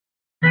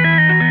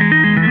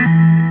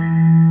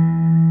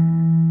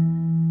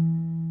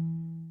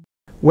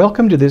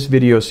Welcome to this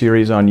video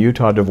series on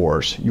Utah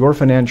divorce, your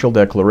financial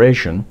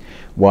declaration,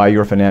 why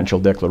your financial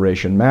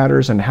declaration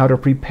matters, and how to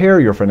prepare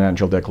your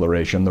financial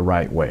declaration the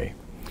right way.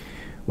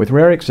 With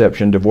rare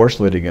exception, divorce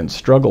litigants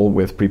struggle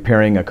with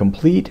preparing a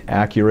complete,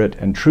 accurate,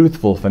 and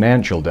truthful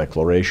financial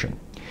declaration.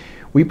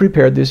 We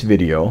prepared this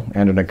video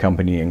and an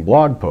accompanying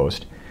blog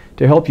post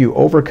to help you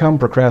overcome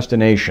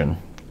procrastination,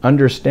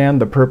 understand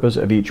the purpose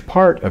of each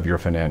part of your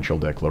financial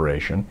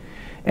declaration,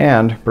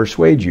 and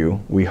persuade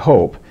you, we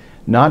hope,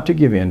 not to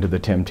give in to the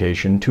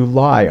temptation to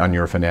lie on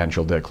your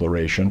financial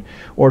declaration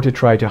or to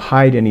try to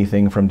hide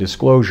anything from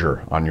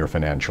disclosure on your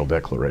financial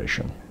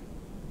declaration.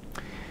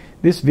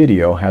 This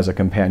video has a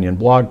companion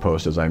blog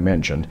post, as I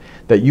mentioned,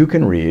 that you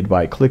can read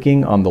by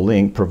clicking on the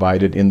link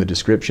provided in the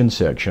description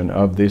section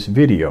of this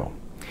video.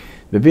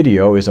 The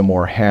video is a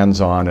more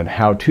hands-on and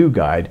how-to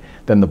guide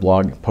than the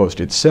blog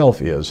post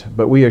itself is,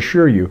 but we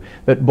assure you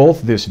that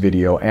both this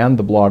video and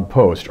the blog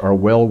post are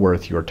well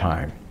worth your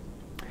time.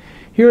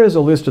 Here is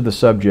a list of the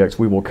subjects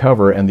we will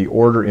cover and the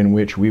order in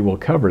which we will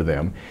cover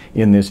them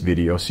in this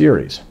video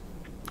series.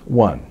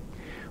 1.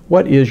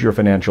 What is your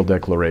financial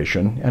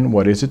declaration and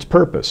what is its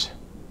purpose?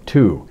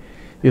 2.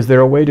 Is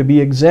there a way to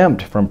be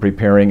exempt from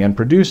preparing and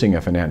producing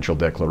a financial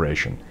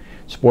declaration?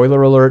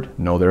 Spoiler alert,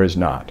 no there is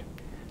not.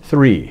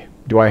 3.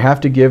 Do I have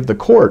to give the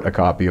court a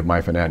copy of my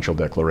financial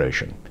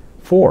declaration?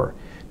 4.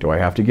 Do I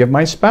have to give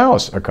my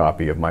spouse a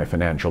copy of my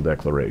financial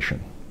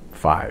declaration?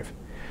 5.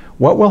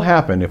 What will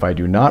happen if I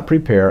do not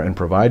prepare and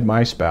provide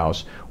my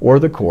spouse or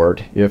the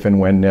court, if and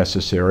when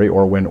necessary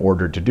or when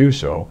ordered to do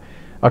so,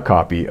 a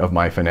copy of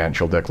my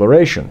financial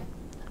declaration?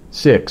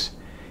 6.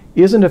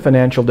 Isn't a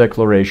financial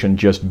declaration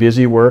just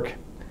busy work?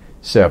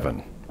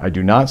 7. I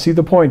do not see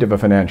the point of a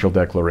financial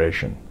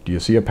declaration. Do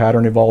you see a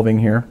pattern evolving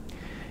here?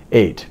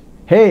 8.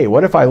 Hey,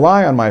 what if I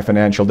lie on my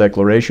financial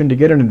declaration to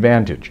get an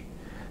advantage?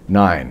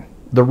 9.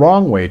 The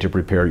wrong way to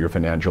prepare your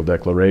financial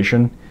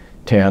declaration.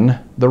 10.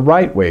 The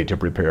right way to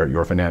prepare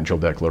your financial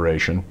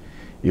declaration.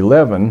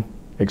 11.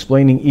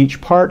 Explaining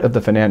each part of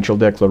the financial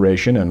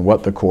declaration and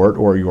what the court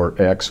or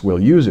your ex will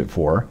use it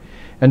for.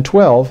 And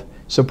 12.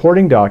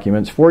 Supporting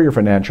documents for your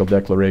financial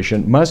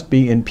declaration must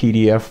be in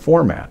PDF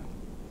format.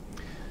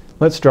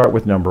 Let's start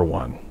with number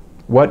 1.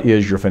 What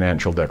is your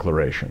financial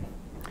declaration?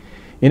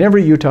 In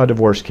every Utah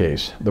divorce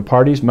case, the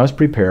parties must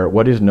prepare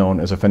what is known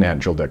as a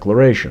financial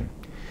declaration.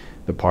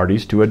 The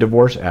parties to a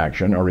divorce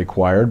action are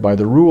required by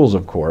the rules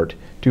of court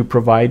to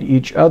provide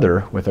each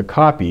other with a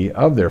copy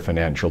of their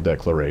financial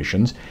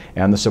declarations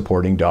and the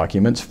supporting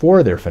documents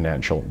for their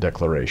financial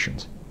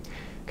declarations.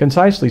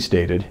 Concisely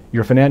stated,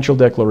 your financial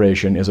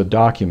declaration is a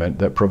document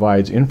that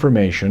provides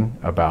information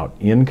about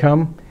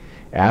income,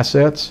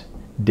 assets,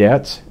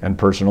 debts, and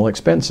personal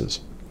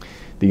expenses.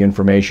 The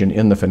information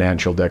in the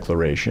financial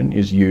declaration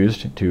is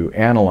used to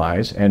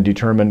analyze and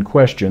determine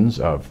questions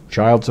of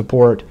child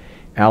support,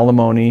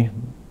 alimony,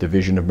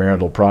 division of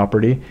marital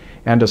property,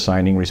 and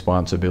assigning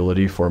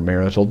responsibility for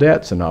marital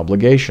debts and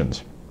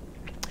obligations,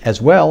 as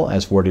well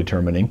as for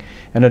determining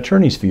an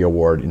attorney's fee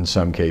award in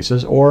some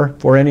cases or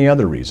for any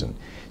other reason.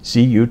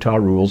 See Utah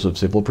Rules of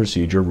Civil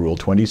Procedure Rule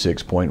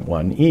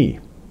 26.1e.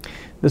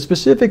 The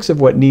specifics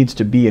of what needs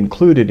to be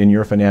included in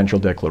your financial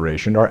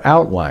declaration are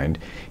outlined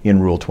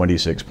in Rule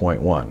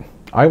 26.1.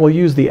 I will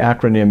use the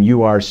acronym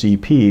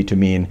URCP to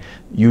mean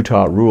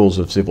Utah Rules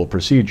of Civil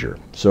Procedure.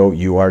 So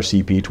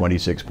URCP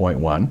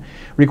 26.1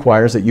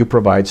 requires that you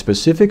provide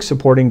specific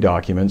supporting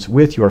documents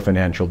with your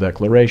financial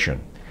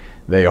declaration.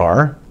 They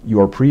are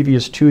your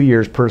previous 2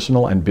 years'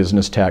 personal and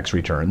business tax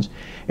returns,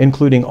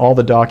 including all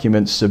the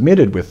documents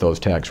submitted with those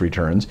tax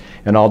returns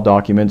and all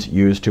documents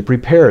used to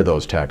prepare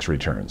those tax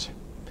returns.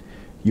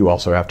 You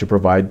also have to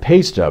provide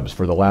pay stubs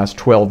for the last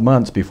 12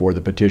 months before the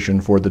petition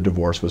for the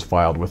divorce was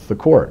filed with the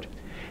court,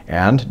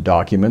 and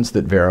documents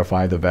that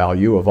verify the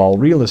value of all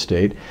real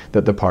estate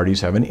that the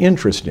parties have an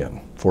interest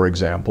in. For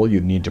example,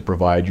 you'd need to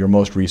provide your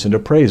most recent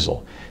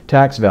appraisal,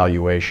 tax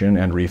valuation,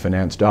 and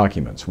refinance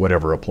documents,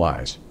 whatever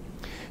applies.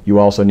 You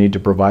also need to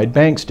provide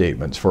bank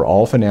statements for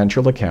all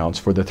financial accounts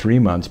for the 3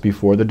 months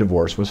before the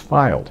divorce was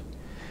filed.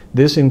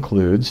 This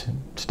includes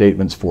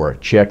statements for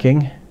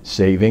checking,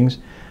 savings,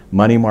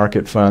 money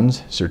market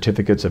funds,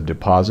 certificates of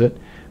deposit,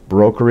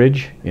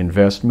 brokerage,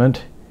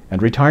 investment,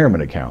 and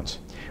retirement accounts,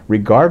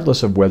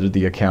 regardless of whether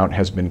the account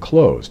has been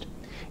closed,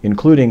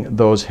 including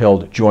those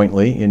held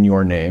jointly in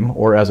your name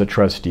or as a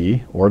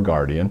trustee or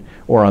guardian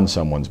or on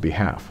someone's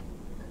behalf.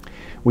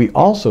 We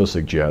also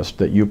suggest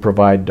that you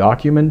provide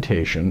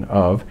documentation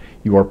of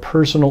your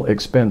personal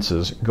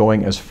expenses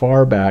going as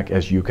far back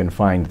as you can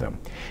find them.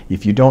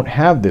 If you don't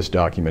have this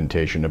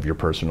documentation of your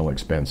personal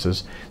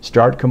expenses,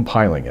 start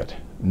compiling it.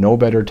 No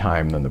better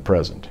time than the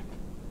present.